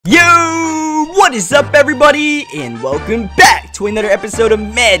What is up, everybody, and welcome back to another episode of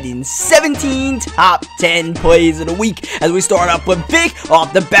Madden 17 Top 10 Plays of the Week. As we start up with Vick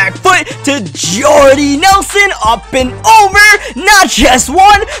off the back foot to Jordy Nelson, up and over, not just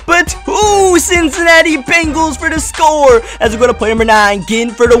one, but two Cincinnati Bengals for the score. As we go to play number 9, Ginn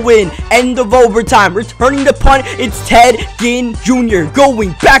for the win, end of overtime, returning the punt, it's Ted Ginn Jr.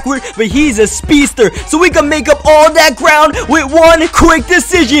 going backward, but he's a speedster, so we can make up all that ground with one quick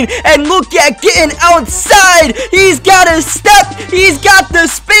decision. And look at getting outside. He's got a step, he's got the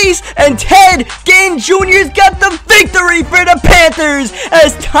space, and Ted Ginn Jr.'s got the victory for the Panthers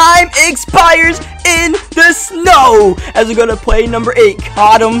as time expires in the snow. As we're gonna play number 8,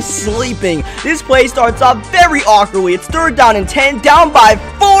 caught him sleeping. This play starts off very awkwardly. It's 3rd down and 10, down by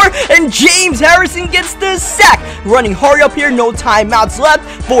 4, and James Harrison gets the sack. Running hurry up here, no timeouts left.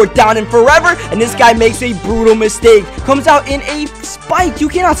 4th down and forever, and this guy makes a brutal mistake. Comes out in a spike. You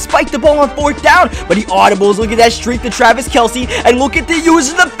cannot spike the ball on 4th down, but he audibles. Look at that streak to Travis Kelce, and look at the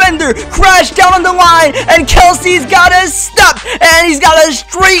user defender crash down on the line, and Kelce's got a stop, and he's got a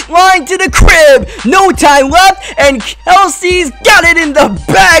straight line to the crib. No time left, and Kelce's got it in the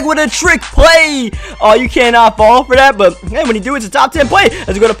bag with a trick play. Oh, you cannot fall for that, but hey, when you do, it's a top 10 play.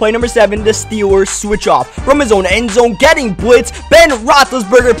 As we go to play number 7, the Steelers switch off from his own end zone, getting blitz. Ben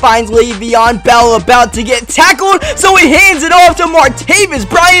Roethlisberger finds Le'Veon Bell about to get tackled, so he hands it off to Martavis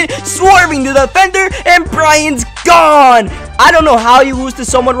Bryant, swerving the defender, and Bryant's gone. I don't know how you lose to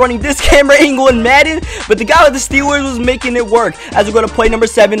someone running this camera angle in Madden, but the guy with the Steelers was making it work. As we go to play number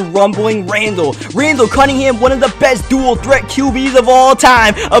 7, rumbling Randle Cunningham, one of the best dual threat QBs of all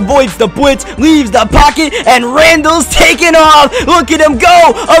time, avoids the blitz, leaves the pocket, and Randle's taking off. Look at him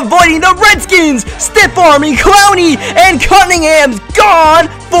go, avoiding the Redskins, stiff arming Clowney, and Cunningham's gone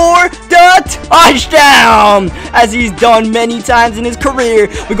for the touchdown, as he's done many times in his career.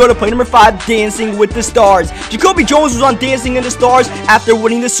 We go to play number 5, Dancing with the Stars. Jacoby Jones was on Dancing in the Stars after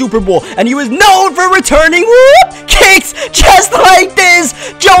winning the Super Bowl, and he was known for returning kicks just like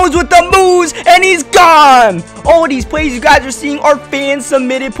this. Jones with the moves, and he's gone. All of these plays you guys are seeing are fan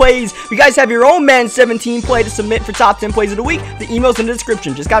submitted plays. If you guys have your own Madden 17 play to submit for top 10 plays of the week, the email's in the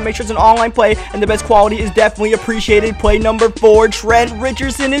description. Just gotta make sure it's an online play, and the best quality is definitely appreciated. Play number 4, Trent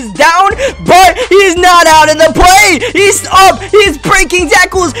Richardson is down, but he's not out of the play. He's up, he's breaking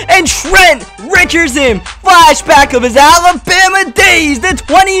tackles, and Trent Richardson, flashback of his Alabama days, the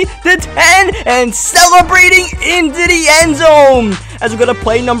 20-10, and celebrating into the end zone. As we're gonna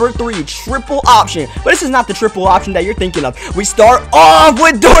play number 3, triple option, but this is not the triple option that you're thinking of. We start off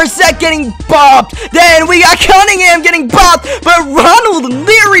with Dorsett getting bopped, then we got Cunningham getting bopped, but Ronald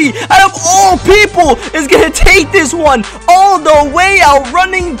Leary, out of all people, is gonna take this one all the way out,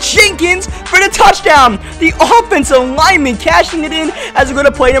 running Jenkins for the touchdown. The offensive lineman cashing it in. As we're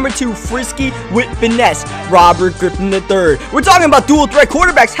gonna play number 2, frisky with finesse, Robert Griffin III. We're talking about dual threat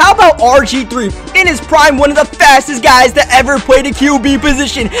quarterbacks. How about RG3 in his prime, one of the fastest guys to ever play the QB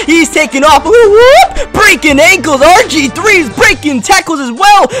position? He's taking off, breaking ankles. RG3 is breaking tackles as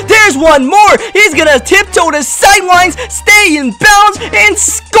well. There's one more. He's gonna tiptoe the sidelines, stay in bounds, and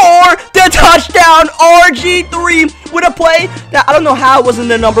score the touchdown. RG3 with a play that I don't know how it wasn't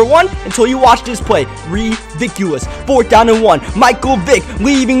the number 1 until you watch this play. Ridiculous. 4th down and 1. Michael Vick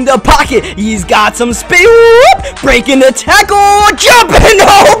leaving the pocket. He's got some space. Breaking the tackle, jumping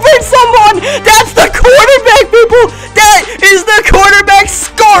over someone. That's the quarterback, people. That is the quarterback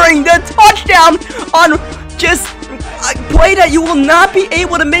scoring the touchdown on just a play that you will not be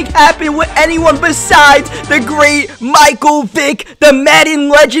able to make happen with anyone besides the great Michael Vick, the Madden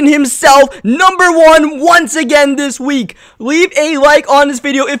legend himself, number 1 once again this week. Leave a like on this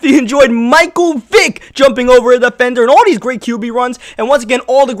video if you enjoyed Michael Vick jumping over a defender and all these great QB runs, and once again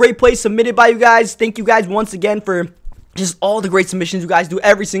all the great plays submitted by you guys. Thank you guys once again for just all the great submissions you guys do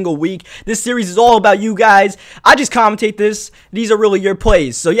every single week. This series is all about you guys. I just commentate this. These are really your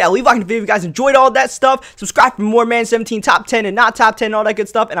plays. So yeah, leave a like in the video if you guys enjoyed all that stuff. Subscribe for more Madden 17 top 10 and not top 10 and all that good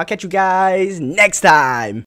stuff. And I'll catch you guys next time.